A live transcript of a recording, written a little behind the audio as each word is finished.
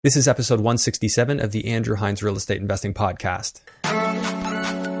This is episode 167 of the Andrew Hines Real Estate Investing Podcast.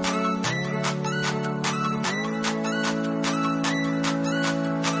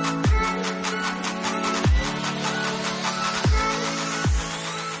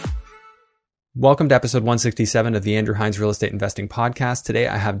 Welcome to episode 167 of the Andrew Hines Real Estate Investing Podcast. Today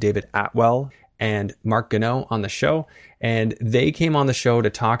I have David Atwell and Mark Gonneau on the show, and they came on the show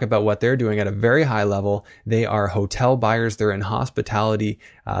to talk about what they're doing at a very high level. They are hotel buyers. They're in hospitality.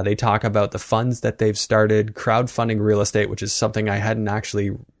 They talk about the funds that they've started, crowdfunding real estate, which is something I hadn't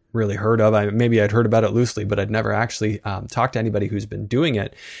actually really heard of. Maybe I'd heard about it loosely, but I'd never actually talked to anybody who's been doing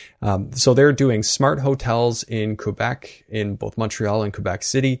it. So they're doing smart hotels in Quebec, in both Montreal and Quebec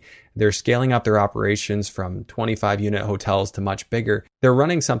City. They're scaling up their operations from 25 unit hotels to much bigger. They're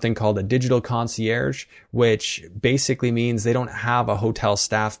running something called a digital concierge, which basically means they don't have a hotel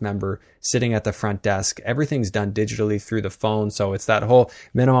staff member sitting at the front desk. Everything's done digitally through the phone. So it's that whole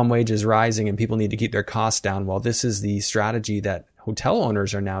minimum wage is rising and people need to keep their costs down. Well, this is the strategy that hotel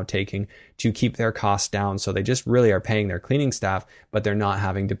owners are now taking to keep their costs down. So they just really are paying their cleaning staff, but they're not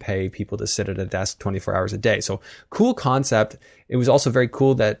having to pay people to sit at a desk 24 hours a day. So cool concept. It was also very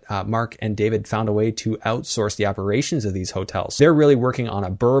cool that Mark and David found a way to outsource the operations of these hotels. They're really working on a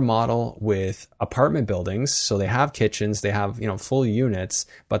BRRRR model with apartment buildings. So they have kitchens, they have, full units,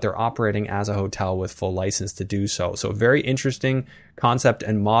 but they're operating as a hotel with full license to do so. So very interesting concept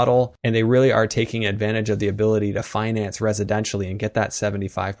and model. And they really are taking advantage of the ability to finance residentially and get that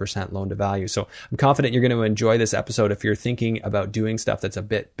 75% loan to value. So I'm confident you're going to enjoy this episode if you're thinking about doing stuff that's a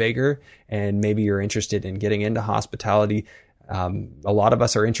bit bigger and maybe you're interested in getting into hospitality. A lot of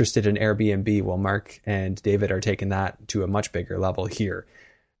us are interested in Airbnb. Well, Mark and David are taking that to a much bigger level here.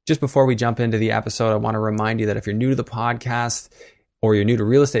 Just before we jump into the episode, I want to remind you that if you're new to the podcast or you're new to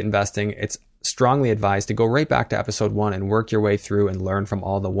real estate investing, it's strongly advised to go right back to episode 1 and work your way through and learn from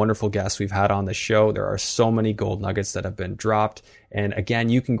all the wonderful guests we've had on the show. There are so many gold nuggets that have been dropped. And again,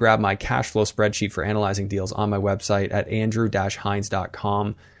 you can grab my cash flow spreadsheet for analyzing deals on my website at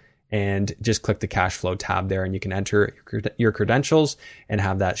andrew-hines.com. And just click the cash flow tab there and you can enter your credentials and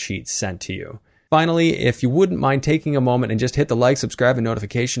have that sheet sent to you. Finally, if you wouldn't mind taking a moment and just hit the like, subscribe, and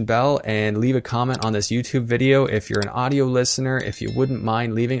notification bell and leave a comment on this YouTube video. If you're an audio listener, if you wouldn't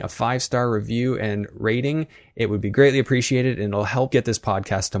mind leaving a 5-star review and rating, it would be greatly appreciated and it'll help get this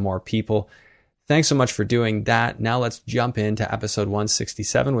podcast to more people. Thanks so much for doing that. Now let's jump into episode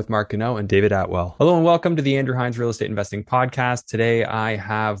 167 with Mark Gonneau and David Atwell. Hello and welcome to the Andrew Hines Real Estate Investing Podcast. Today I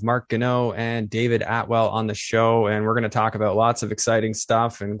have Mark Gonneau and David Atwell on the show, and we're going to talk about lots of exciting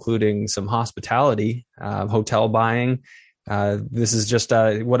stuff, including some hospitality, hotel buying. This is just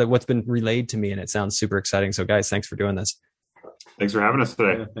what's been relayed to me, and it sounds super exciting. So guys, thanks for doing this. Thanks for having us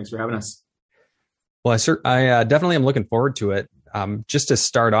today. Yeah, thanks for having us. Well, I definitely am looking forward to it. Just to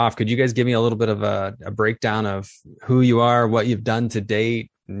start off, could you guys give me a little bit of a breakdown of who you are, what you've done to date,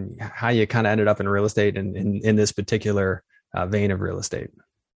 and how you kind of ended up in real estate and in this particular vein of real estate?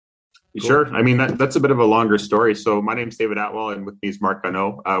 Sure. I mean, that's a bit of a longer story. So my name's David Atwell and with me is Mark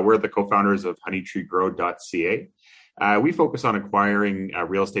Gonneau. We're the co-founders of honeytreegrow.ca. We focus on acquiring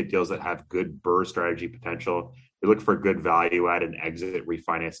real estate deals that have good BRRRR strategy potential. We look for good value add and exit,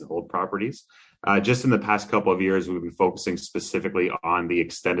 refinance, and hold properties. Just in the past couple of years, we've been focusing specifically on the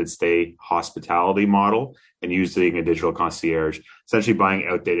extended stay hospitality model and using a digital concierge, essentially buying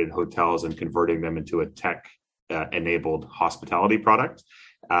outdated hotels and converting them into a tech-enabled hospitality product.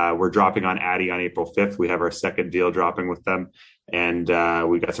 We're dropping on Addy on April 5th. We have our second deal dropping with them, and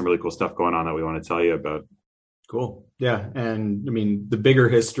we've got some really cool stuff going on that we want to tell you about. Cool. Yeah. And I mean, the bigger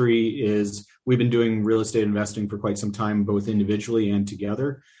history is we've been doing real estate investing for quite some time, both individually and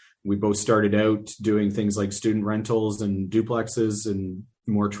together. We both started out doing things like student rentals and duplexes and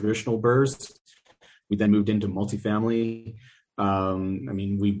more traditional BRRRRs. We then moved into multifamily.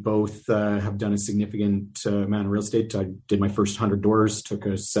 We both have done a significant amount of real estate. I did my first 100 doors, took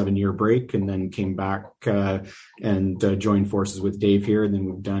a 7-year break, and then came back and joined forces with Dave here. And then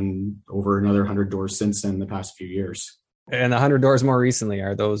we've done over another 100 doors since then, the past few years. And the 100 doors more recently,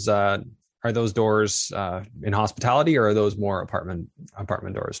 are those doors in hospitality, or are those more apartment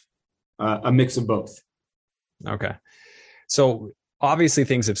doors? A mix of both. Okay. So obviously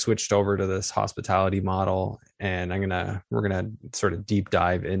things have switched over to this hospitality model, and we're gonna sort of deep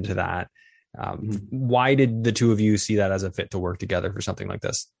dive into that. Why did the two of you see that as a fit to work together for something like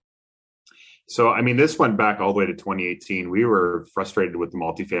this? So, I mean, this went back all the way to 2018. We were frustrated with the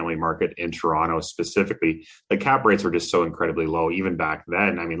multifamily market in Toronto specifically. The cap rates were just so incredibly low, even back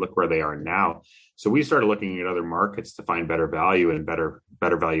then. I mean, look where they are now. So we started looking at other markets to find better value and better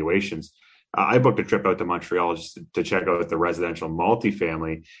valuations. I booked a trip out to Montreal just to check out the residential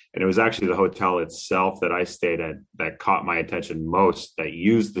multifamily. And it was actually the hotel itself that I stayed at that caught my attention most, that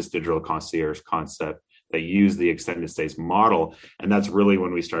used this digital concierge concept, that used the extended stays model. And that's really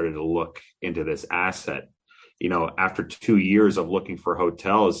when we started to look into this asset. After 2 years of looking for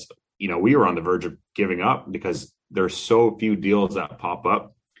hotels, we were on the verge of giving up because there's so few deals that pop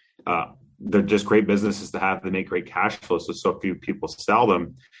up. They're just great businesses to have. They make great cash flow. So few people sell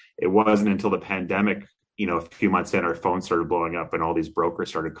them. It wasn't until the pandemic, a few months in, our phone started blowing up and all these brokers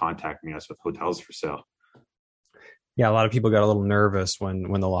started contacting us with hotels for sale. Yeah, a lot of people got a little nervous when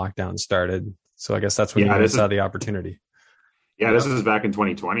the lockdown started. So I guess that's when you guys saw the opportunity. Yeah, this is back in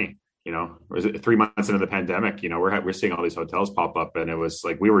 2020. Was it 3 months into the pandemic? We're seeing all these hotels pop up, and it was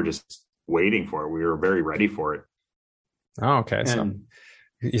like we were just waiting for it. We were very ready for it. Oh, okay. So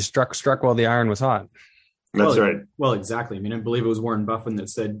you struck while the iron was hot. That's right. Well, exactly. I believe it was Warren Buffett that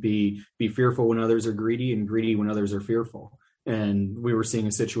said, be fearful when others are greedy and greedy when others are fearful. And we were seeing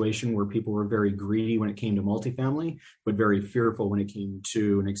a situation where people were very greedy when it came to multifamily, but very fearful when it came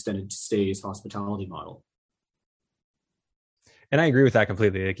to an extended stays hospitality model. And I agree with that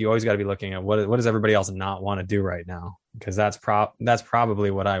completely. Like, you always got to be looking at what does everybody else not want to do right now? Because that's probably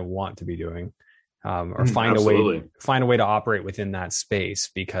what I want to be doing, or find a way to operate within that space.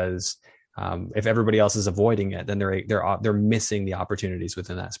 Because if everybody else is avoiding it, then they're missing the opportunities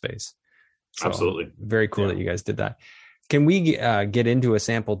within that space. So, absolutely, very cool that you guys did that. Can we get into a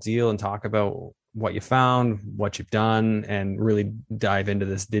sample deal and talk about what you found, what you've done, and really dive into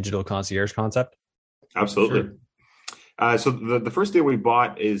this digital concierge concept? Absolutely. Sure. So the first deal we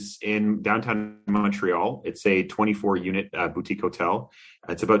bought is in downtown Montreal. It's a 24-unit boutique hotel.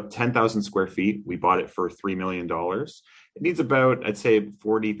 It's about 10,000 square feet. We bought it for $3 million. It needs about, I'd say,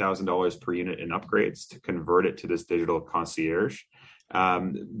 $40,000 per unit in upgrades to convert it to this digital concierge.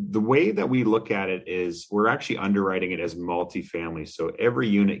 The way that we look at it is we're actually underwriting it as multifamily. So every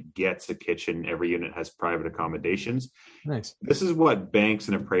unit gets a kitchen. Every unit has private accommodations. Nice. This is what banks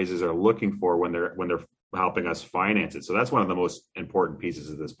and appraisers are looking for when they're helping us finance it. So that's one of the most important pieces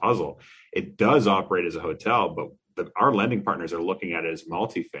of this puzzle. It does operate as a hotel, but our lending partners are looking at it as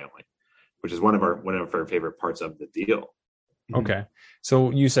multifamily, which is one of our favorite parts of the deal. Okay.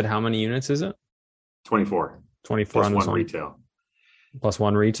 So you said how many units is it? 24. 24 plus one retail. Plus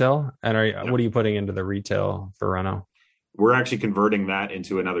one retail? And what are you putting into the retail for Reno? We're actually converting that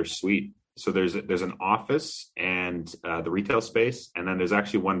into another suite. So there's an office and the retail space, and then there's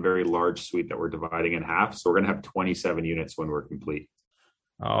actually one very large suite that we're dividing in half. So we're going to have 27 units when we're complete.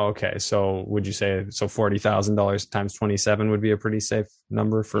 Oh, okay. So would you say $40,000 times 27 would be a pretty safe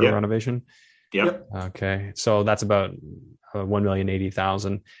number for renovation? Yep. Okay. So that's about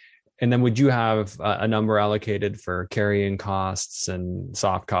 $1,080,000. And then would you have a number allocated for carrying costs and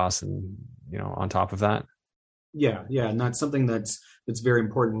soft costs and on top of that? Yeah. And that's something that's very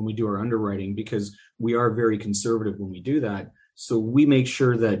important when we do our underwriting, because we are very conservative when we do that. So we make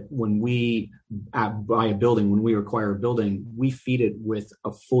sure that when we buy a building, when we acquire a building, we feed it with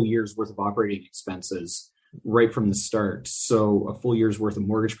a full year's worth of operating expenses right from the start. So a full year's worth of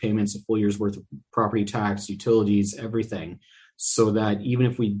mortgage payments, a full year's worth of property tax, utilities, everything, so that even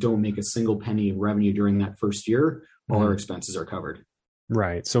if we don't make a single penny of revenue during that first year, all our expenses are covered.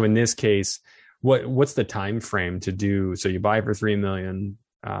 Right. So in this case, what's the time frame to do? So you buy for $3 million,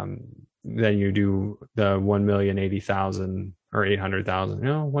 then you do the $1,080,000 or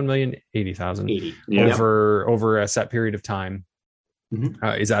 $800,000. $1,080,000 over a set period of time.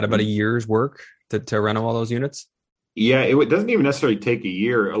 Is that about a year's work to reno all those units? Yeah, it doesn't even necessarily take a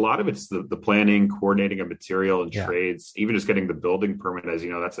year. A lot of it's the planning, coordinating of material and trades, even just getting the building permit, as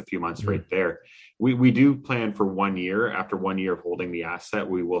you know, that's a few months right there. We do plan for 1 year. After 1 year of holding the asset,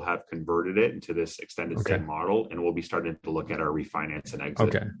 we will have converted it into this extended stay model, and we'll be starting to look at our refinance and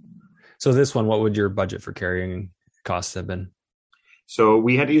exit. Okay. So this one, what would your budget for carrying costs have been? So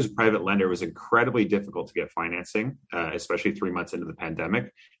we had to use a private lender. It was incredibly difficult to get financing, especially 3 months into the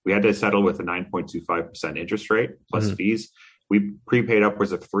pandemic. We had to settle with a 9.25% interest rate plus fees. We prepaid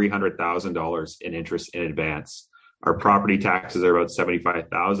upwards of $300,000 in interest in advance. Our property taxes are about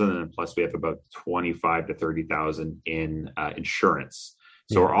 $75,000, and plus we have about $25,000 to $30,000 in insurance.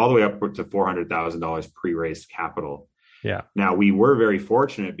 So we're all the way up to $400,000 pre-raised capital. Yeah. Now we were very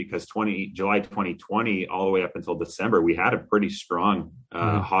fortunate because July 2020 all the way up until December, we had a pretty strong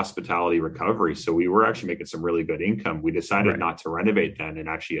hospitality recovery. So we were actually making some really good income. We decided not to renovate then and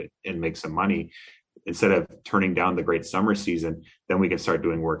make some money instead of turning down the great summer season. Then we can start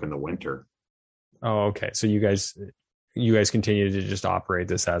doing work in the winter. Oh, okay. So you guys you guys continue to just operate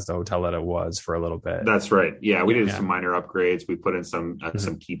this as the hotel that it was for a little bit. That's right. Yeah, we did some minor upgrades. We put in some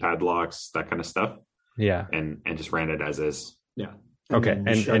keypad locks, that kind of stuff. Yeah, and just ran it as is. Yeah. Okay,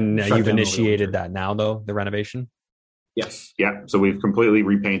 and you've initiated that now, though, the renovation. Yes. Yeah. So we've completely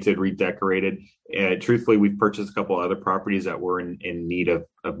repainted, redecorated. Truthfully, we've purchased a couple other properties that were in need of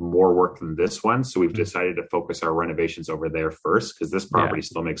more work than this one. So we've decided to focus our renovations over there first, because this property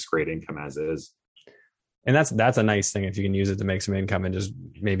still makes great income as is. And that's a nice thing if you can use it to make some income and just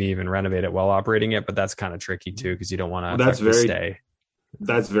maybe even renovate it while operating it. But that's kind of tricky too, because you don't want to stay.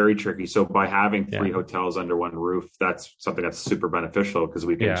 That's very tricky. So by having 3 hotels under one roof, that's something that's super beneficial, because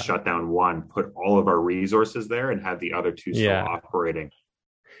we can shut down one, put all of our resources there, and have the other 2 still operating.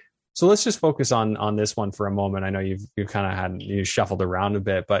 So let's just focus on this one for a moment. I know you've kind of you shuffled around a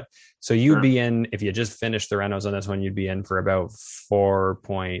bit, but so you'd be in, if you just finished the renos on this one, you'd be in for about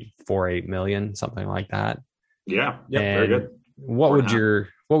 4.48 million, something like that. Yeah. Very good. What would your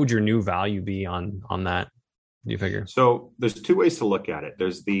new value be on that? Do you figure? So there's 2 ways to look at it.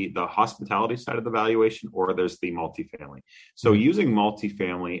 There's the hospitality side of the valuation, or there's the multifamily. So using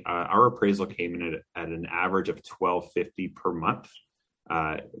multifamily, our appraisal came in at an average of $1,250 per month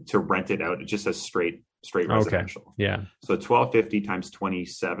to rent it out. It just says straight residential. Okay. Yeah. So $1,250 times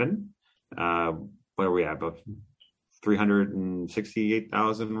 27. What are we at? About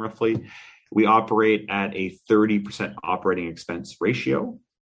 368,000 roughly. We operate at a 30% operating expense ratio.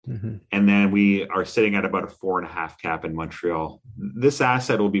 Mm-hmm. And then we are sitting at about a 4.5 cap in Montreal. This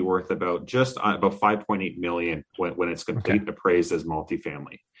asset will be worth about 5.8 million when it's complete, appraised as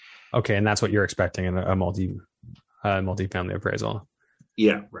multifamily. Okay, and that's what you're expecting in a multifamily appraisal.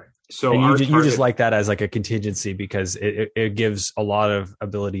 Yeah, right. So you just like that as like a contingency, because it gives a lot of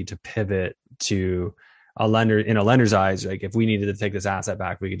ability to pivot to a lender, in a lender's eyes. Like, if we needed to take this asset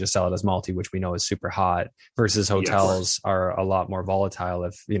back, we could just sell it as multi, which we know is super hot, versus hotels are a lot more volatile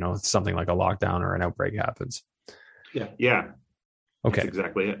if something like a lockdown or an outbreak happens. Yeah. Okay. That's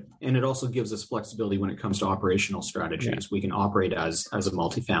exactly it. And it also gives us flexibility when it comes to operational strategies. Yeah. We can operate as a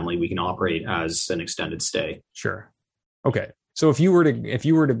multifamily. We can operate as an extended stay. Sure. Okay. So if you were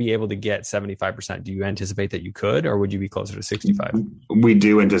to be able to get 75%, do you anticipate that you could, or would you be closer to 65? We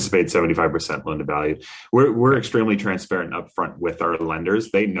do anticipate 75% loan to value. We're extremely transparent upfront with our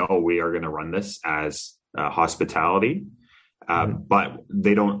lenders. They know we are going to run this as hospitality, but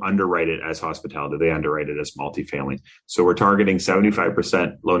they don't underwrite it as hospitality. They underwrite it as multifamily. So we're targeting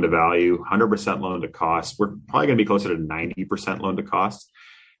 75% loan to value, 100% loan to cost. We're probably going to be closer to 90% loan to cost.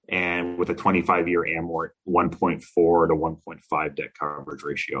 And with a 25-year amort, 1.4 to 1.5 debt coverage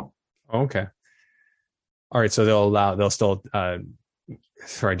ratio. Okay. All right. So just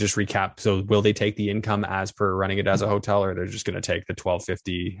recap. So will they take the income as per running it as a hotel, or they're just going to take the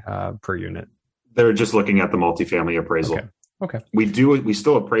 $1,250 per unit? They're just looking at the multifamily appraisal. Okay. We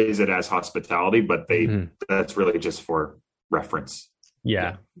still appraise it as hospitality, but that's really just for reference.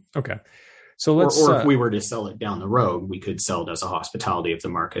 Yeah. Okay. So or if we were to sell it down the road, we could sell it as a hospitality if the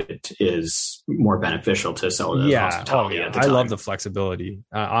market is more beneficial to sell it as hospitality. At the time. I love the flexibility.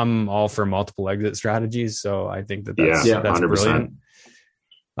 I'm all for multiple exit strategies, so I think that's 100%.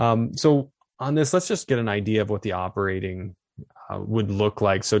 Brilliant. So on this, let's just get an idea of what the operating would look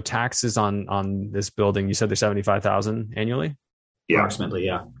like. So taxes on this building, you said they're $75,000 annually? Yeah. Approximately,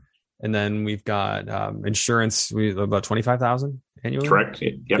 yeah. And then we've got insurance, about $25,000 annually? Correct.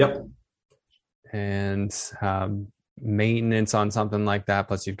 Yep. And maintenance on something like that.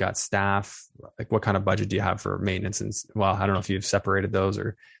 Plus you've got staff. Like, what kind of budget do you have for maintenance? And I don't know if you've separated those,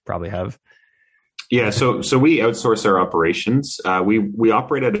 or probably have. Yeah. So we outsource our operations. We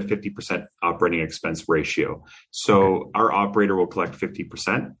operate at a 50% operating expense ratio. So our operator will collect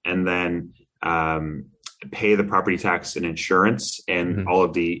 50% and then pay the property tax and insurance and all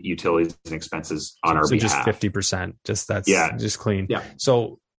of the utilities and expenses on our behalf. Just 50%. Just clean. Yeah.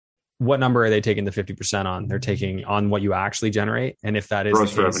 So what number are they taking the 50% on? They're taking on what you actually generate. And if that is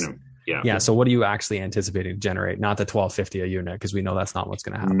gross revenue. Yeah. So what are you actually anticipating to generate? Not the $1,250 a unit, because we know that's not what's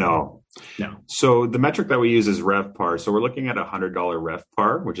going to happen. No. So the metric that we use is RevPAR. So we're looking at $100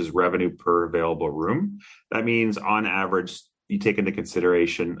 RevPAR, which is revenue per available room. That means on average, you take into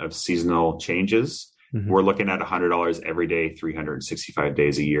consideration of seasonal changes. Mm-hmm. We're looking at $100 every day, 365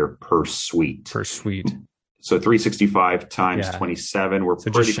 days a year per suite. So 365 times 27, we're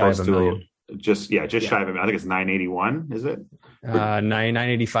pretty close to just shy of it. I think it's 981, is it?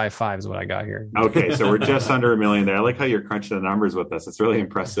 985.5 is what I got here. Okay, so we're just under $1 million there. I like how you're crunching the numbers with us. It's really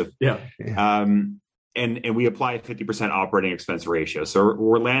impressive. Yeah. And we apply a 50% operating expense ratio. So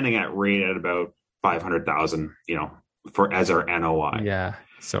we're landing at about 500,000, as our NOI. Yeah.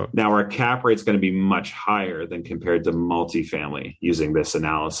 So now our cap rate is going to be much higher than compared to multifamily using this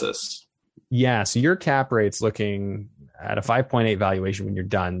analysis. Yeah. So your cap rate's looking at a 5.8 valuation when you're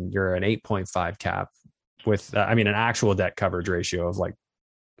done. You're an 8.5 cap with, an actual debt coverage ratio of like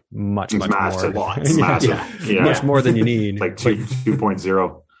much massive. more. It's massive. Yeah. Much more than you need. Like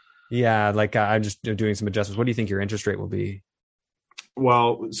 2.0. Yeah. Like I'm just doing some adjustments. What do you think your interest rate will be?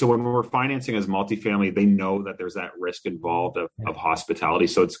 Well, so when we're financing as multifamily, they know that there's that risk involved of hospitality.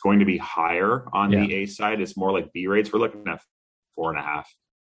 So it's going to be higher on the A side. It's more like B rates. We're looking at 4.5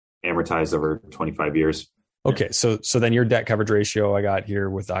 amortized over 25 years. Okay. So then your debt coverage ratio I got here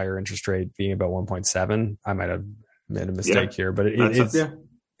with the higher interest rate being about 1.7. I might have made a mistake here, but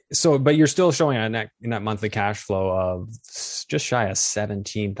but you're still showing a net monthly cash flow of just shy of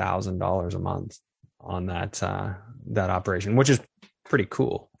 $17,000 a month on that operation, which is pretty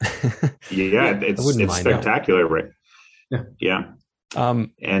cool. It's spectacular, right? Yeah. Go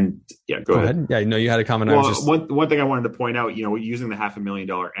ahead. Yeah, no, you had a comment. Well, one thing I wanted to point out, using the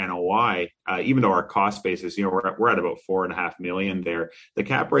 $500,000 NOI, even though our cost basis, we're at about $4.5 million there. The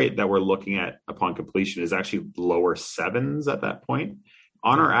cap rate that we're looking at upon completion is actually lower sevens at that point.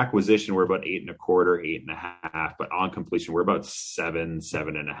 On our acquisition, we're about 8.25, 8.5, but on completion, we're about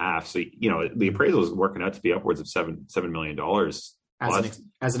 7.5. So, the appraisal is working out to be upwards of $7 million.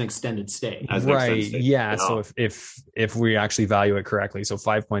 As an extended stay. Right. Yeah. So if we actually value it correctly, so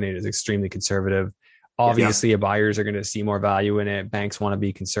 5.8 is extremely conservative. Obviously, buyers are going to see more value in it. Banks want to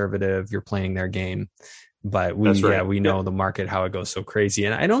be conservative. You're playing their game. But we know the market, how it goes so crazy.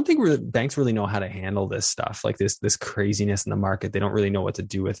 And I don't think banks really know how to handle this stuff, like this craziness in the market. They don't really know what to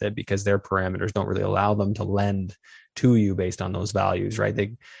do with it because their parameters don't really allow them to lend to you based on those values,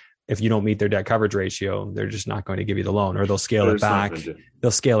 right? If you don't meet their debt coverage ratio, they're just not going to give you the loan, or they'll scale it back. They'll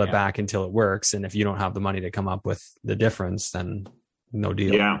scale it back until it works. And if you don't have the money to come up with the difference, then no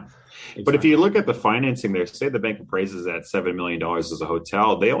deal. Yeah. Exactly. But if you look at the financing there, say the bank appraises at $7 million as a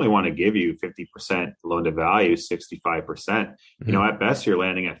hotel, they only want to give you 50% loan to value, 65%. Mm-hmm. At best, you're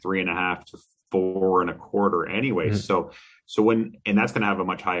landing at 3.5 to 4.25 anyway. Mm-hmm. And that's going to have a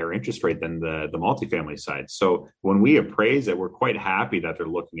much higher interest rate than the multifamily side. So when we appraise it, we're quite happy that they're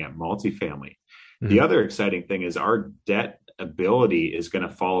looking at multifamily. Mm-hmm. The other exciting thing is our debt ability is going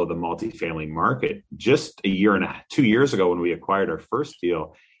to follow the multifamily market. Just 2 years ago, when we acquired our first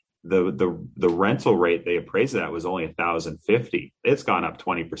deal, the rental rate they appraised it at was only $1,050. It's gone up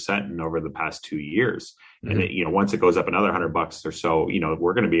 20% over the past 2 years. Mm-hmm. And once it goes up another $100 or so,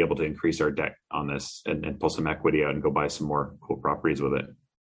 we're going to be able to increase our debt on this and pull some equity out and go buy some more cool properties with it.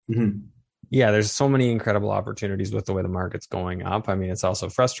 Mm-hmm. Yeah, there's so many incredible opportunities with the way the market's going up. It's also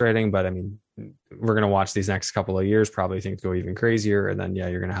frustrating, but we're going to watch these next couple of years, probably things go even crazier. And then,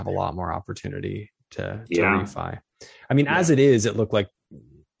 you're going to have a lot more opportunity to refi. As it is, it looked like,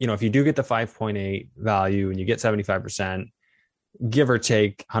 if you do get the 5.8 value and you get 75%, give or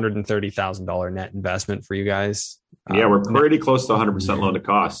take $130,000 net investment for you guys. Yeah, we're pretty close to 100% loan to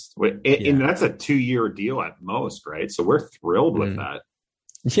cost. And that's a 2-year deal at most, right? So we're thrilled with that.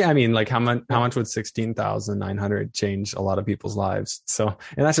 Yeah, how much would $16,900 change a lot of people's lives? So,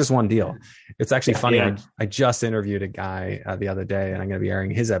 and that's just one deal. It's actually funny. Yeah. I just interviewed a guy the other day, and I'm going to be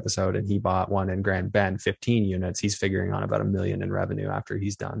airing his episode. And he bought one in Grand Bend, 15 units. He's figuring on about $1 million in revenue after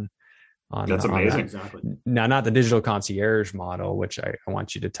he's done. That's amazing. Exactly. Now, not the digital concierge model, which I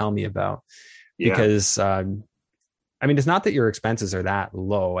want you to tell me about, because it's not that your expenses are that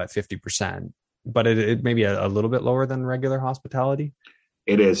low at 50%, but it may be a little bit lower than regular hospitality.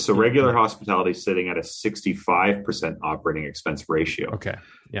 It is. So regular hospitality is sitting at a 65% operating expense ratio. Okay.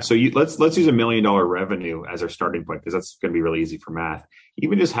 Yeah. So let's use $1 million revenue as our starting point, because that's going to be really easy for math.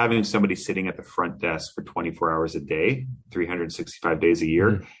 Even just having somebody sitting at the front desk for 24 hours a day, 365 days a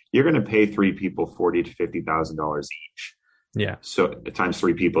year, you're going to pay 3 people $40,000 to $50,000 each. Yeah. So times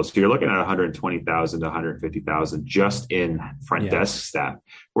 3 people. So you're looking at $120,000 to $150,000 just in front desk staff.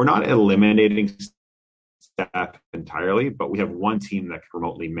 We're not eliminating staff entirely, but we have one team that can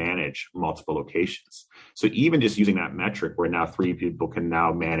remotely manage multiple locations. So even just using that metric, where now 3 people can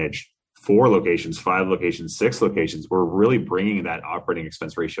now manage 4 locations, 5 locations, 6 locations, we're really bringing that operating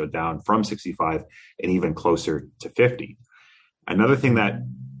expense ratio down from 65 and even closer to 50. Another thing that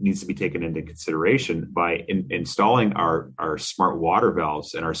needs to be taken into consideration by installing our smart water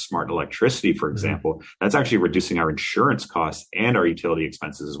valves and our smart electricity, for example, that's actually reducing our insurance costs and our utility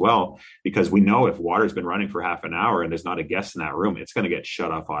expenses as well, because we know if water's been running for half an hour and there's not a guest in that room, it's going to get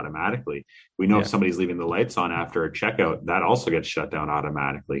shut off automatically. We know if somebody's leaving the lights on after a checkout, that also gets shut down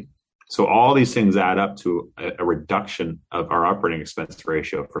automatically. So all these things add up to a reduction of our operating expense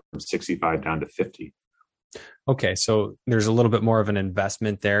ratio from 65 down to 50. Okay, so there's a little bit more of an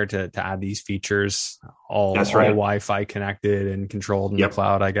investment there to add these features, all Wi-Fi connected and controlled in the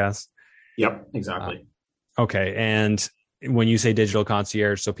cloud, I guess. Yep, exactly. Okay, and when you say digital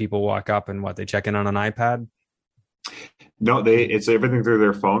concierge, so people walk up and they check in on an iPad? No, it's everything through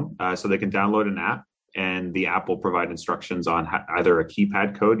their phone, so they can download an app, and the app will provide instructions on either a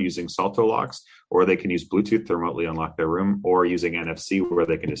keypad code using Salto locks, or they can use Bluetooth to remotely unlock their room, or using NFC where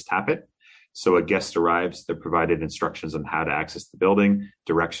they can just tap it. So a guest arrives, they're provided instructions on how to access the building,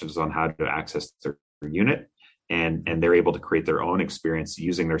 directions on how to access their unit, and they're able to create their own experience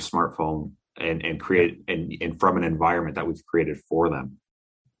using their smartphone and create and from an environment that we've created for them.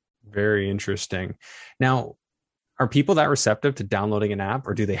 Very interesting. Now, are people that receptive to downloading an app,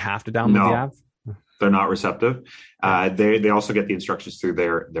 or do they have to download the app? They're not receptive. They also get the instructions through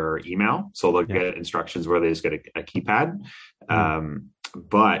their email. So they'll get instructions where they just get a keypad.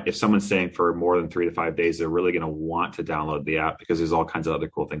 But if someone's staying for more than 3 to 5 days, they're really going to want to download the app because there's all kinds of other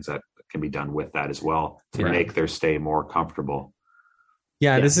cool things that can be done with that as well to make their stay more comfortable.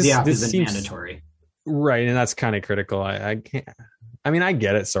 Yeah, this seems mandatory. Right. And that's kind of critical. I can't. I mean, I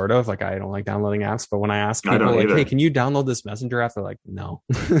get it sort of. Like, I don't like downloading apps, but when I ask people, hey, can you download this Messenger app? They're like, no.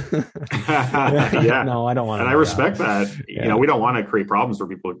 No, I don't want to. And I respect that. You know, we don't want to create problems for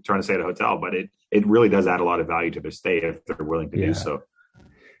people trying to stay at a hotel, but it really does add a lot of value to their stay if they're willing to do so.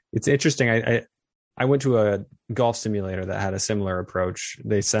 It's interesting. I went to a golf simulator that had a similar approach.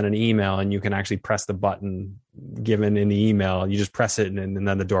 They sent an email, and you can actually press the button given in the email. You just press it, and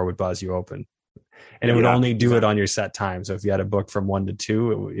then the door would buzz you open. And it would only do it on your set time. So if you had a book from 1 to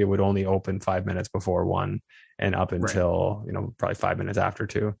 2, it would only open 5 minutes before 1 and up until, probably 5 minutes after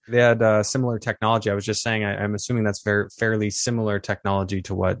 2. They had similar technology. I was just saying, I'm assuming that's fairly similar technology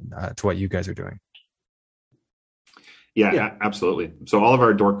to what you guys are doing. Yeah, absolutely. So all of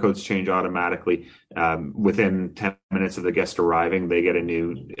our door codes change automatically. Within 10 minutes of the guest arriving, they get a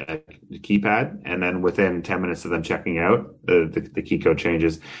new keypad. And then within 10 minutes of them checking out, the key code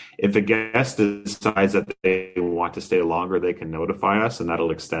changes. If a guest decides that they want to stay longer, they can notify us, and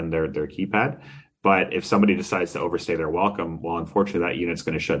that'll extend their keypad. But if somebody decides to overstay their welcome, well, unfortunately, that unit's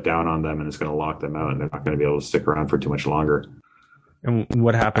going to shut down on them, and it's going to lock them out, and they're not going to be able to stick around for too much longer. And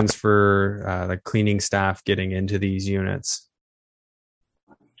what happens for the cleaning staff getting into these units?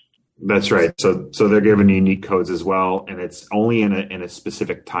 That's right. So they're given unique codes as well, and it's only in a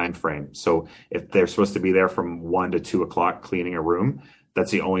specific time frame. So if they're supposed to be there from 1 to 2 o'clock cleaning a room,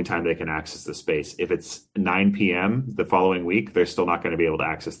 that's the only time they can access the space. If it's 9 p.m. the following week, they're still not going to be able to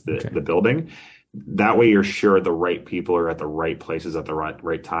access the building. That way, you're sure the right people are at the right places at the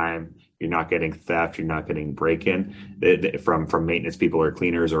right time. You're not getting theft. You're not getting break-in from maintenance people or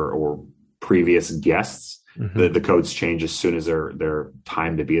cleaners or previous guests. Mm-hmm. The codes change as soon as their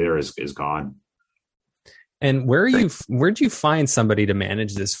time to be there is gone. And where'd you find somebody to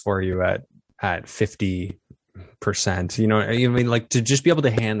manage this for you at 50%? I mean, like, to just be able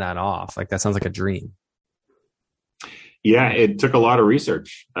to hand that off, like, that sounds like a dream. Yeah, it took a lot of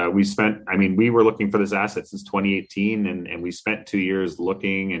research. We were looking for this asset since 2018, and we spent 2 years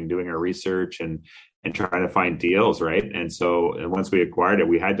looking and doing our research and trying to find deals, right? And so once we acquired it,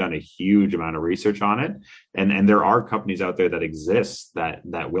 we had done a huge amount of research on it. And there are companies out there that exist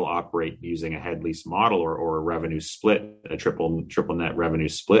that will operate using a head lease model or a revenue split, a triple net revenue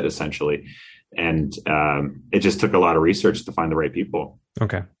split, essentially. And it just took a lot of research to find the right people.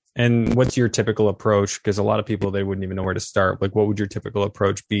 Okay. And what's your typical approach? Because a lot of people, they wouldn't even know where to start. Like, what would your typical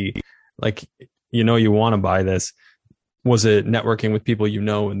approach be? Like, you want to buy this. Was it networking with people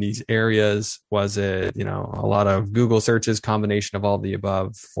in these areas? Was it, a lot of Google searches, combination of all the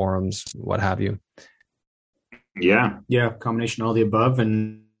above, forums, what have you? Yeah, combination of all the above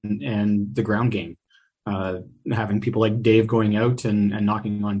and the ground game. Having people like Dave going out and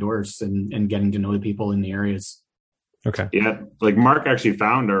knocking on doors and getting to know the people in the areas. Okay. Yeah, like Mark actually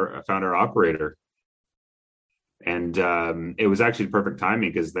found our operator, and it was actually perfect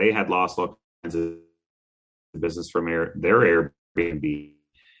timing because they had lost all kinds of business from their Airbnb,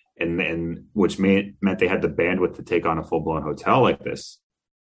 and which meant they had the bandwidth to take on a full blown hotel like this.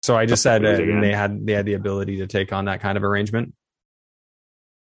 So I just said they had the ability to take on that kind of arrangement.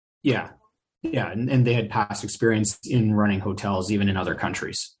 Yeah, and they had past experience in running hotels even in other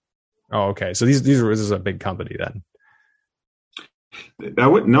countries. Oh, okay. So this is a big company then.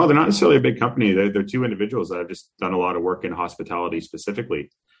 No, they're not necessarily a big company. They're two individuals that have just done a lot of work in hospitality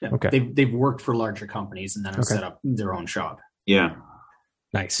specifically. Yeah. Okay. They've worked for larger companies and then have set up their own shop. Yeah.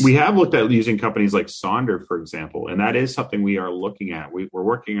 Nice. We have looked at using companies like Sonder, for example, and that is something we are looking at. We're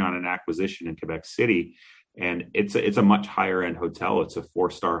working on an acquisition in Quebec City, and it's a much higher end hotel. It's a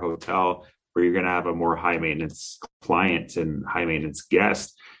 4-star hotel where you're going to have a more high maintenance client and high maintenance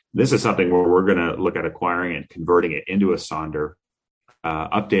guest. This is something where we're going to look at acquiring it, converting it into a Sonder,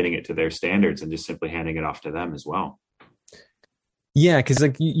 updating it to their standards, and just simply handing it off to them as well. Yeah, because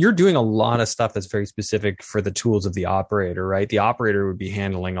like you're doing a lot of stuff that's very specific for the tools of the operator, right? The operator would be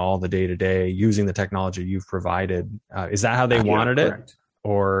handling all the day-to-day using the technology you've provided. Is that how they wanted it?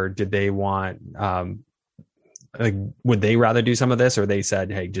 Or did they want, like, would they rather do some of this, or they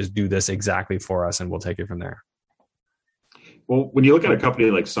said, hey, just do this exactly for us and we'll take it from there? Well, when you look at a company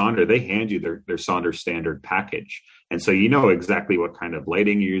like Sonder, they hand you their Sonder standard package. And so you know exactly what kind of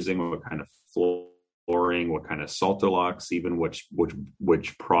lighting you're using, what kind of flooring, what kind of Salto locks, even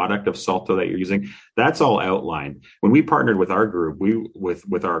which product of Salto that you're using. That's all outlined. When we partnered with our group,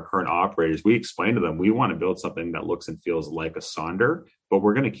 with our current operators, we explained to them, we want to build something that looks and feels like a Sonder, but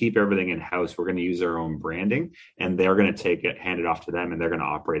we're going to keep everything in-house. We're going to use our own branding, and they're going to take it, hand it off to them, and they're going to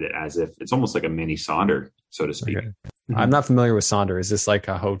operate it as if it's almost like a mini Sonder, so to speak. Okay. I'm not familiar with Sonder. Is this like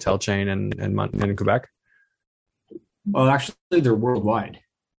a hotel chain in Quebec? Well, actually, they're worldwide.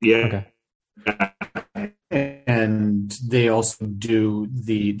 Yeah. Okay. And they also do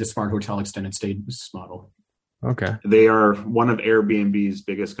the smart hotel extended stays model. Okay. They are one of Airbnb's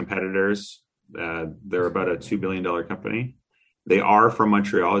biggest competitors. They're about a $2 billion company. They are from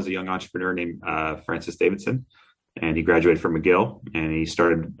Montreal. As a young entrepreneur named Francis Davidson, and he graduated from McGill, and he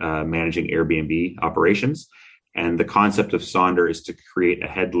started managing Airbnb operations. And the concept of Sonder is to create a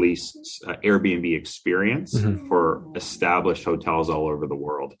head lease Airbnb experience for established hotels all over the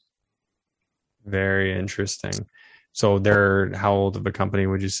world. Very interesting. So they're, how old of a company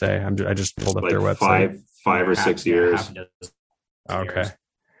would you say? I just pulled up like their website. Five or 6 years. Okay.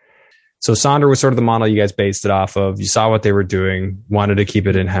 So Sonder was sort of the model you guys based it off of. You saw what they were doing, wanted to keep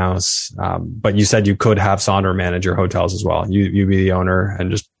it in-house, but you said you could have Sonder manage your hotels as well. You be the owner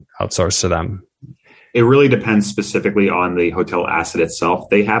and just outsource to them. It really depends specifically on the hotel asset itself.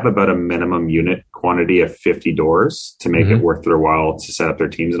 They have about a minimum unit quantity of 50 doors to make it worth their while to set up their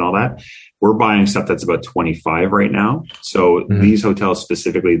teams and all that. We're buying stuff that's about 25 right now. So these hotels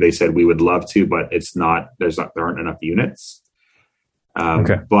specifically, they said we would love to, but there aren't enough units.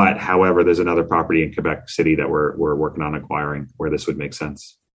 But however, there's another property in Quebec City that we're working on acquiring where this would make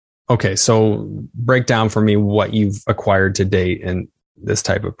sense. Okay. So break down for me what you've acquired to date in this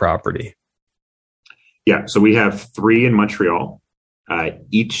type of property. Yeah. So we have 3 in Montreal.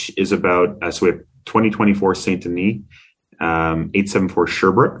 Each is about, so we have 2024 Saint Denis, 874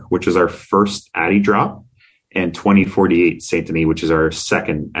 Sherbrooke, which is our first Addy drop, and 2048 Saint Denis, which is our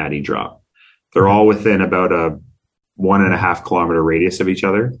second Addy drop. They're all within about a 1.5 kilometer radius of each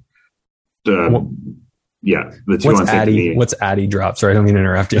other. Yeah, the two on Saint Denis. What's Addy drop? Sorry, I don't mean to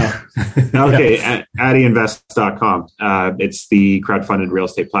interrupt you. Okay, AddyInvest.com. It's the crowdfunded real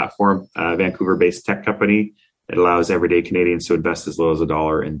estate platform, Vancouver-based tech company. It allows everyday Canadians to invest as low as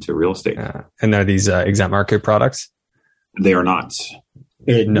 $1 into real estate. And are these exempt market products? They are not.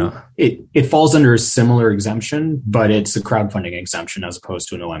 It falls under a similar exemption, but it's a crowdfunding exemption as opposed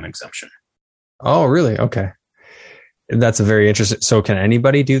to an OM exemption. Oh, really? Okay. That's a very interesting. So can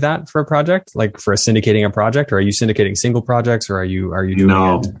anybody do that for a project, like for syndicating a project, or are you syndicating single projects, or are you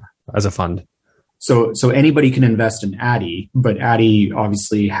doing it as a fund? So anybody can invest in Addy, but Addy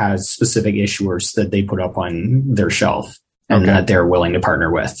obviously has specific issuers that they put up on their shelf and that they're willing to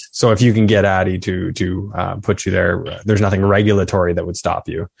partner with. So if you can get Addy to put you there, there's nothing regulatory that would stop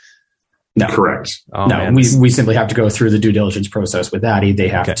you. No, correct. Oh, no, we simply have to go through the due diligence process with Addy. They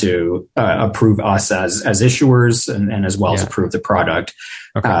have to approve us as issuers and as well as approve the product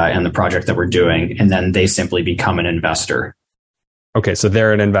and the project that we're doing. And then they simply become an investor. Okay. So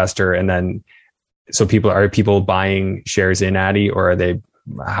they're an investor. And then, so are people buying shares in Addy, or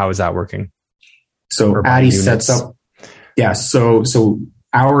how is that working? So Addy sets up. Yeah. So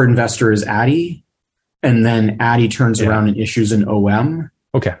our investor is Addy, and then Addy turns around and issues an OM.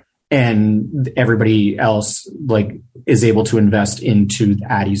 Okay. And everybody else is able to invest into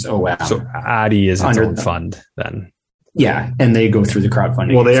Addy's OM. So Addy is its own fund then. Yeah, and they go through the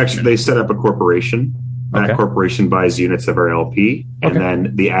crowdfunding. Well, they set up a corporation. That corporation buys units of our LP, and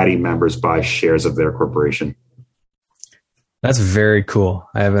then the Addy members buy shares of their corporation. That's very cool.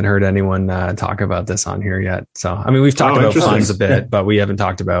 I haven't heard anyone talk about this on here yet. So, I mean, we've talked about funds a bit, but we haven't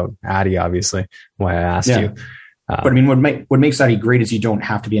talked about Addy, obviously, why I asked you. But I mean, what makes Addy great is you don't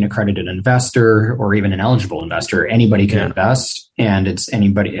have to be an accredited investor or even an eligible investor. Anybody can invest, and it's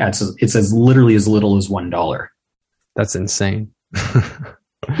as literally as little as $1. That's insane.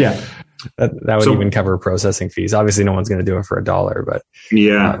 Yeah. That would even cover processing fees. Obviously, no one's going to do it for $1, but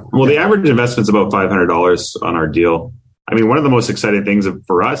the average investment's about $500 on our deal. I mean, one of the most exciting things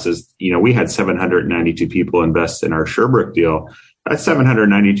for us is, we had 792 people invest in our Sherbrooke deal. That's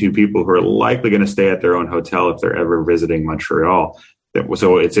 792 people who are likely going to stay at their own hotel if they're ever visiting Montreal.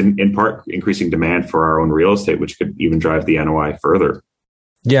 So it's in part increasing demand for our own real estate, which could even drive the NOI further.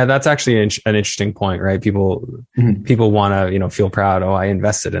 Yeah, that's actually an interesting point, right? People want to, feel proud. Oh, I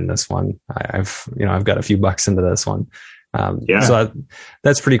invested in this one. I've got a few bucks into this one. So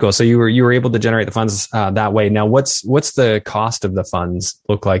that's pretty cool. So you were able to generate the funds that way. Now, what's the cost of the funds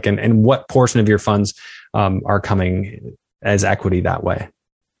look like, and what portion of your funds are coming as equity that way?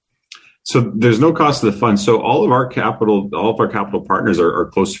 So there's no cost to the fund. So all of our capital partners are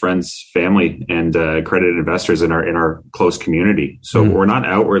close friends, family, and accredited investors in our close community. So we're not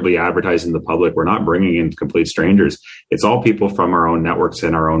outwardly advertising to the public. We're not bringing in complete strangers. It's all people from our own networks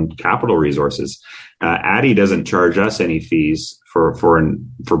and our own capital resources. Addy doesn't charge us any fees for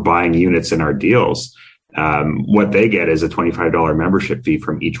buying units in our deals. What they get is a $25 membership fee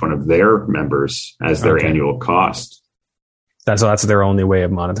from each one of their members as their annual cost. So that's their only way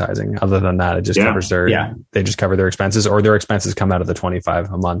of monetizing. Other than that, it just covers they just cover their expenses, or their expenses come out of the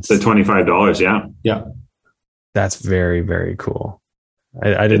 $25 a month. The $25. Yeah. That's very, very cool.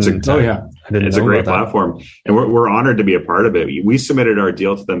 I didn't. It's a great platform, and we're honored to be a part of it. We submitted our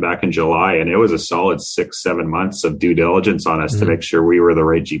deal to them back in July, and it was a solid 6-7 months of due diligence on us to make sure we were the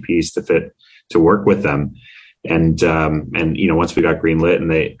right GPs to work with them. And once we got greenlit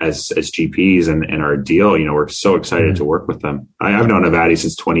and they as GPs and our deal, we're so excited to work with them. I've known Avati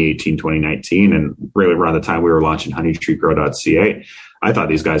since 2018, 2019, and really around the time we were launching honeytreegrow.ca, I thought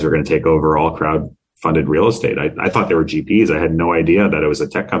these guys were going to take over all crowd-funded real estate. I thought they were GPs. I had no idea that it was a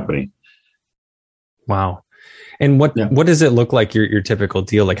tech company. Wow. And what does it look like your typical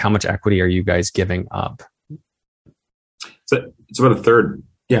deal? Like, how much equity are you guys giving up? It's about a third.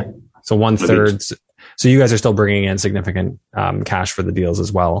 Yeah. So 1/3. So you guys are still bringing in significant cash for the deals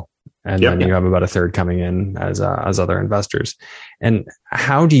as well. And then you have about a third coming in as other investors. And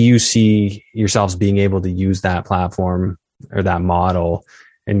how do you see yourselves being able to use that platform or that model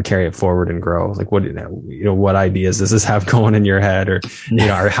and carry it forward and grow? Like, what ideas does this have going in your head, or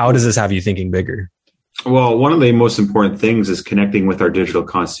how does this have you thinking bigger? Well, one of the most important things is connecting with our digital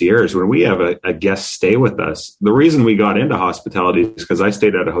concierge. When we have a guest stay with us, the reason we got into hospitality is because I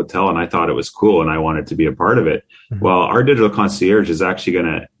stayed at a hotel and I thought it was cool and I wanted to be a part of it. Mm-hmm. Well, our digital concierge is actually going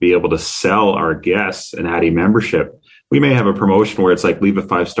to be able to sell our guests an Addy membership. We may have a promotion where it's like, leave a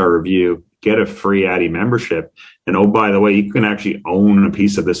 5-star review, get a free Addy membership. And oh, by the way, you can actually own a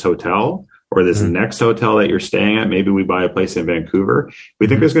piece of this hotel or this next hotel that you're staying at. Maybe we buy a place in Vancouver. We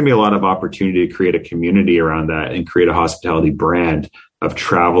think there's going to be a lot of opportunity to create a community around that and create a hospitality brand of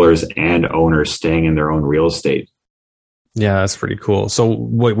travelers and owners staying in their own real estate. Yeah, that's pretty cool. So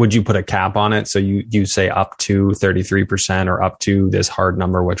would you put a cap on it? So you say up to 33% or up to this hard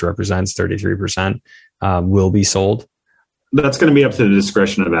number, which represents 33%, will be sold? That's going to be up to the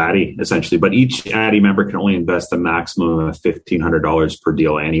discretion of Addy, essentially. But each Addy member can only invest a maximum of $1,500 per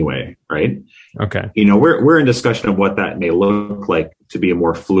deal anyway, right? Okay. We're in discussion of what that may look like to be a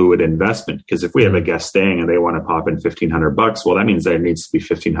more fluid investment. Because if we have a guest staying and they want to pop in $1,500, well, that means there needs to be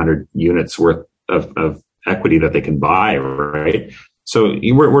 1,500 units worth of equity that they can buy, right? So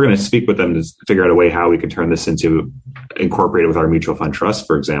we're going to speak with them to figure out a way how we can turn this into incorporated with our mutual fund trust,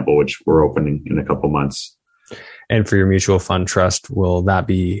 for example, which we're opening in a couple months. And for your mutual fund trust, will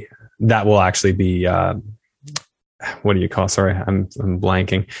actually be, what do you call? Sorry, I'm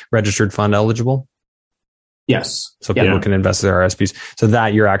blanking. Registered fund eligible? Yes. So people can invest their RSPs. So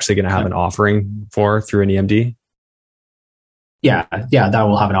that you're actually going to have an offering for through an EMD? Yeah, that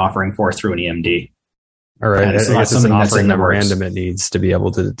will have an offering for through an EMD. All right. I guess it's an offering memorandum it needs to be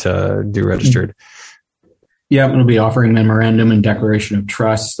able to do registered. Yeah, it'll be offering memorandum and declaration of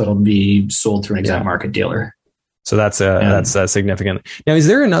trust that'll be sold through an exact market dealer. So that's significant. Now, is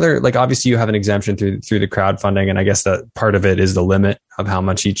there another, like, obviously you have an exemption through the crowdfunding, and I guess that part of it is the limit of how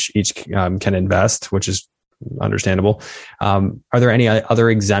much each can invest, which is understandable. Are there any other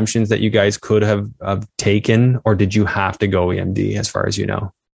exemptions that you guys could have taken, or did you have to go EMD as far as you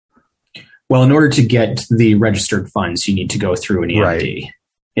know? Well, in order to get the registered funds, you need to go through an EMD. Right.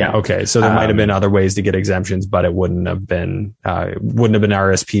 Yeah. Okay. So there might have been other ways to get exemptions, but it wouldn't have been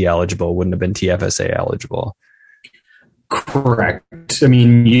RSP eligible, wouldn't have been TFSA eligible. Correct. I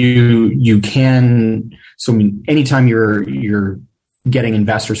mean, you can. So, I mean, anytime you're getting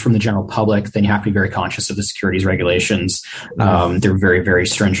investors from the general public, then you have to be very conscious of the securities regulations. They're very, very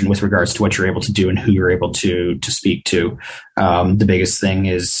stringent with regards to what you're able to do and who you're able to speak to. The biggest thing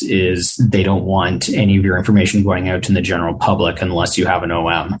is they don't want any of your information going out to the general public unless you have an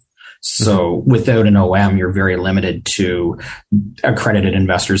OM. So without an OM, you're very limited to accredited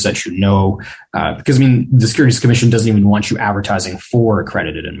investors that you know, because the Securities Commission doesn't even want you advertising for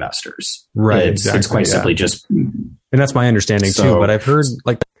accredited investors. Right. It's quite simply just, and that's my understanding too. But I've heard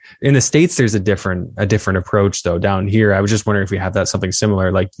like in the States, there's a different approach though. Down here, I was just wondering if we have that something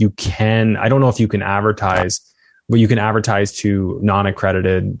similar. Like I don't know if you can advertise, but you can advertise to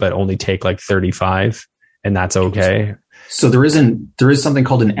non-accredited, but only take like 35, and that's okay. So there is something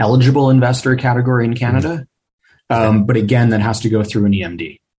called an eligible investor category in Canada. But again, that has to go through an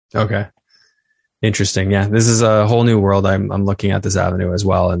EMD. Okay. Interesting. Yeah. This is a whole new world. I'm looking at this avenue as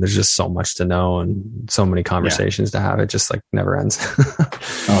well. And there's just so much to know and so many conversations to have. It just like never ends.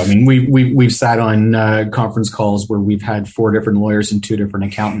 We've sat on conference calls where we've had 4 different lawyers and 2 different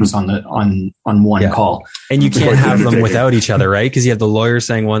accountants on one call. And you can't have them without each other, right? Because you have the lawyer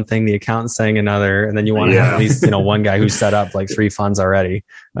saying one thing, the accountant saying another, and then you want to have at least, one guy who's set up like 3 funds already.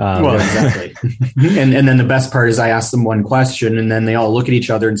 Exactly. and then the best part is I ask them one question and then they all look at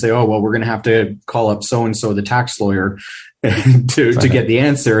each other and say, oh, well, we're going to have to call up so-and-so, the tax lawyer, to get the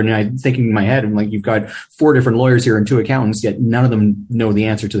answer. And I'm thinking in my head, I'm like, you've got 4 different lawyers here and 2 accountants, yet none of them know the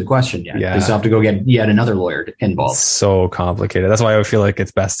answer to the question yet. Yeah. They still have to go get yet another lawyer involved. It's so complicated. That's why I feel like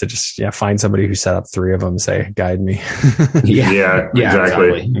it's best to just find somebody who set up 3 of them, say, guide me.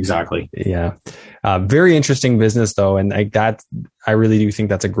 Exactly. Yeah. Very interesting business though. And like that, I really do think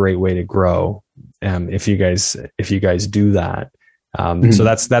that's a great way to grow. If you guys do that. So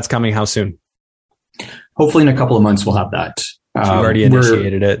that's coming how soon? Hopefully in a couple of months we'll have that. You've already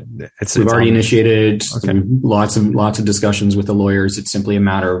initiated it. We've already initiated lots of discussions with the lawyers. It's simply a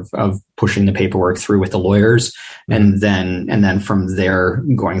matter of pushing the paperwork through with the lawyers, and then from there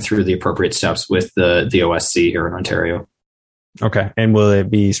going through the appropriate steps with the OSC here in Ontario. Okay. And will it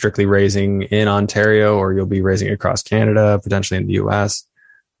be strictly raising in Ontario, or you'll be raising across Canada, potentially in the US?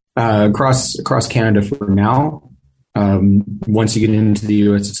 Across Canada for now. Once you get into the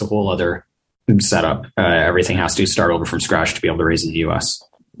US, it's a whole other setup. Everything has to start over from scratch to be able to raise in the US.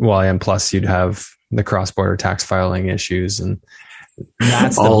 Well, and plus you'd have the cross-border tax filing issues, and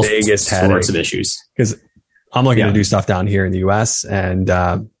that's the biggest headache. Sorts of issues. Because I'm looking to do stuff down here in the US, and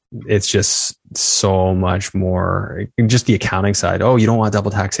it's just so much more, just the accounting side. Oh, you don't want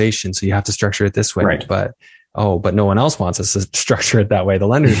double taxation, so you have to structure it this way. Right. But no one else wants us to structure it that way. The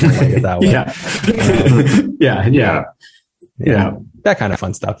lenders don't like it that way. Yeah. That kind of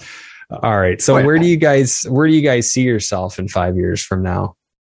fun stuff. All right. So where do you guys see yourself in 5 years from now?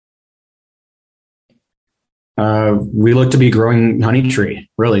 We look to be growing Honey Tree,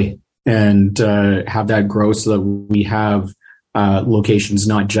 really, and have that grow so that we have locations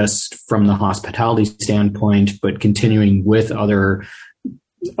not just from the hospitality standpoint, but continuing with other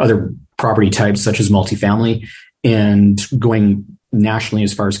property types such as multifamily, and going nationally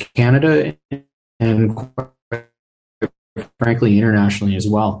as far as Canada, and frankly internationally as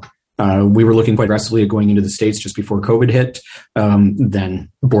well. We were looking quite aggressively at going into the States just before COVID hit.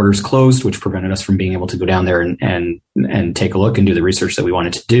 Then borders closed, which prevented us from being able to go down there and take a look and do the research that we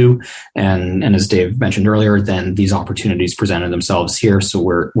wanted to do. And as Dave mentioned earlier, then these opportunities presented themselves here. So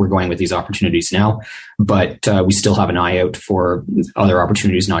we're going with these opportunities now, but we still have an eye out for other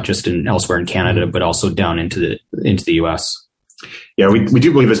opportunities, not just elsewhere in Canada, but also down into the US. Yeah, we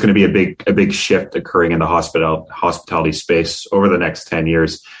do believe there's going to be a big shift occurring in the hospitality space over the next 10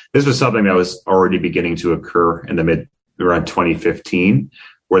 years. This was something that was already beginning to occur in around 2015,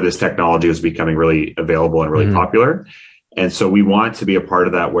 where this technology was becoming really available and really popular. And so we want to be a part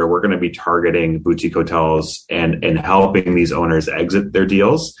of that, where we're going to be targeting boutique hotels and helping these owners exit their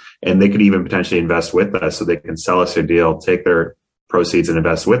deals. And they could even potentially invest with us, so they can sell us a deal, take their proceeds and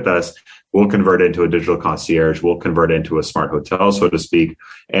invest with us. We'll convert it into a digital concierge. We'll convert it into a smart hotel, so to speak,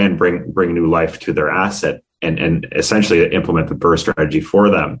 and bring new life to their asset and essentially implement the BRRRR strategy for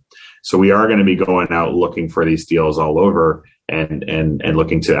them. So we are going to be going out looking for these deals all over and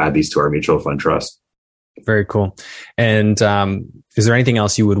looking to add these to our mutual fund trust. Very cool. And is there anything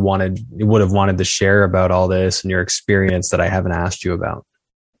else you would have wanted to share about all this and your experience that I haven't asked you about?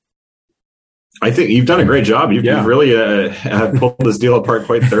 I think you've done a great job. You've really pulled this deal apart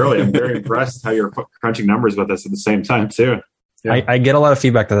quite thoroughly. I'm very impressed how you're crunching numbers with us at the same time too. Yeah. I get a lot of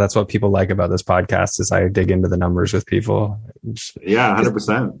feedback that's what people like about this podcast, is I dig into the numbers with people. Yeah,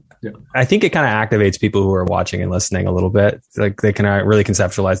 100%. I think it kind of activates people who are watching and listening a little bit. Like they can really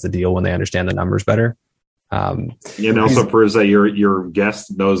conceptualize the deal when they understand the numbers better. And also proves that your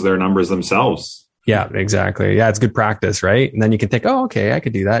guest knows their numbers themselves. Yeah, exactly. Yeah, it's good practice, right? And then you can think, oh, okay, I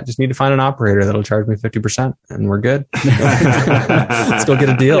could do that. Just need to find an operator that'll charge me 50% and we're good. Let's go get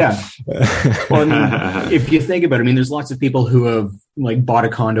a deal. Yeah. Well, I mean, if you think about it, I mean, there's lots of people who have like bought a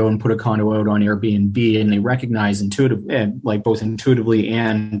condo and put a condo out on Airbnb, and they recognize both intuitively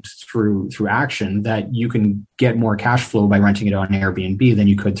and through action that you can get more cash flow by renting it on Airbnb than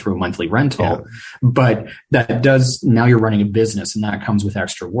you could through a monthly rental. Yeah. But now you're running a business, and that comes with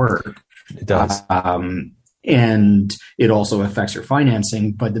extra work. It does. And it also affects your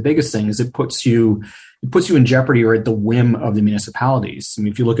financing. But the biggest thing is it puts you in jeopardy or at the whim of the municipalities. I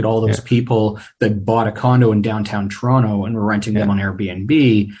mean, if you look at all those people that bought a condo in downtown Toronto and were renting them on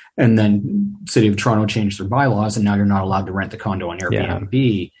Airbnb, and then City of Toronto changed their bylaws, and now you're not allowed to rent the condo on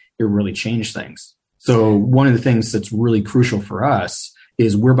Airbnb, it really changed things. So one of the things that's really crucial for us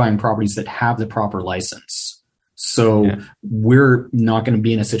is we're buying properties that have the proper license. So we're not going to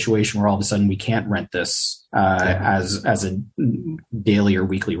be in a situation where all of a sudden we can't rent this as a daily or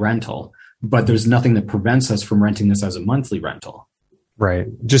weekly rental. But there's nothing that prevents us from renting this as a monthly rental. Right.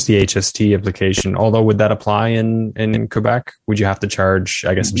 Just the HST application. Although, would that apply in Quebec? Would you have to charge,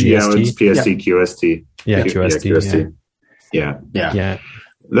 I guess, GST? Yeah, it's PST, QST. Yeah, QST. Yeah.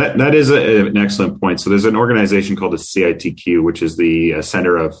 That is an excellent point. So there's an organization called the CITQ, which is the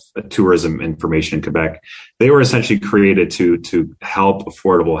Center of Tourism Information in Quebec. They were essentially created to help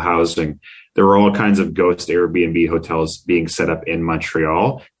affordable housing. There were all kinds of ghost Airbnb hotels being set up in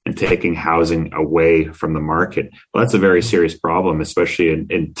Montreal and taking housing away from the market. Well, that's a very serious problem, especially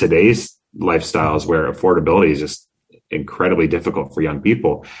in today's lifestyles where affordability is just incredibly difficult for young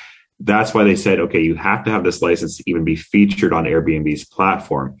people. That's why they said, okay, you have to have this license to even be featured on Airbnb's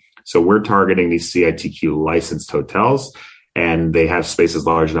platform. So we're targeting these CITQ licensed hotels, and they have spaces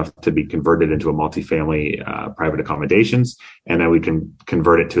large enough to be converted into a multifamily private accommodations. And then we can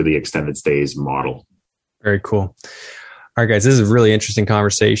convert it to the extended stays model. Very cool. All right, guys, this is a really interesting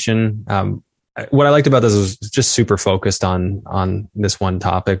conversation. What I liked about this was just super focused on this one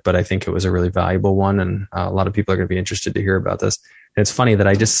topic, but I think it was a really valuable one. And a lot of people are going to be interested to hear about this. And it's funny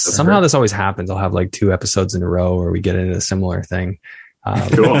that this always happens. I'll have like 2 episodes in a row where we get into a similar thing.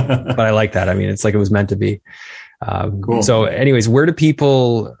 Cool. But I like that. I mean, it's like it was meant to be. Cool. So anyways, where do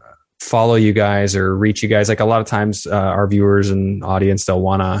people follow you guys or reach you guys? Like a lot of times our viewers and audience, they'll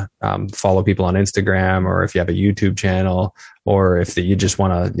want to follow people on Instagram, or if you have a YouTube channel, or if you just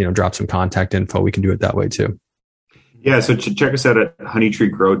want to, drop some contact info, we can do it that way too. Yeah, so check us out at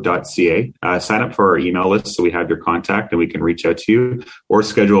honeytreegrow.ca. Sign up for our email list so we have your contact and we can reach out to you, or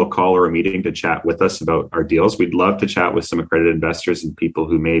schedule a call or a meeting to chat with us about our deals. We'd love to chat with some accredited investors and people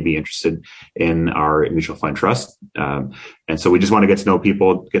who may be interested in our mutual fund trust. And so we just want to get to know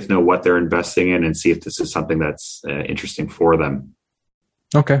people, get to know what they're investing in, and see if this is something that's interesting for them.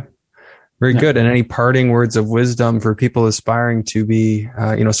 Okay. Very good. And any parting words of wisdom for people aspiring to be,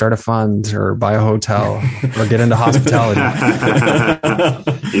 start a fund or buy a hotel or get into hospitality?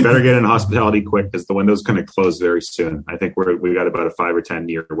 You better get into hospitality quick, because the window's going to close very soon. I think we've got about a 5 or 10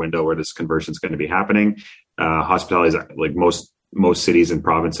 year window where this conversion is going to be happening. Hospitality is like most cities and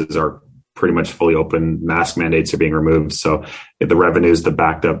provinces are pretty much fully open. Mask mandates are being removed. So the revenues, the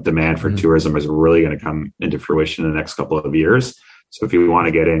backed up demand for tourism is really going to come into fruition in the next couple of years. So if you want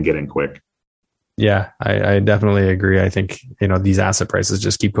to get in quick. Yeah, I definitely agree. I think, these asset prices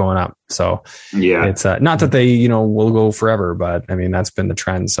just keep going up. So yeah, it's not that they, will go forever, but I mean, that's been the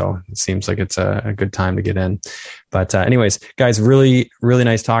trend. So it seems like it's a good time to get in. But anyways, guys, really, really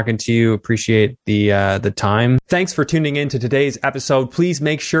nice talking to you. Appreciate the time. Thanks for tuning in to today's episode. Please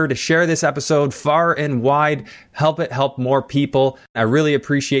make sure to share this episode far and wide. Help it help more people. I really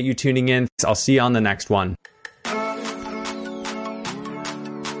appreciate you tuning in. I'll see you on the next one.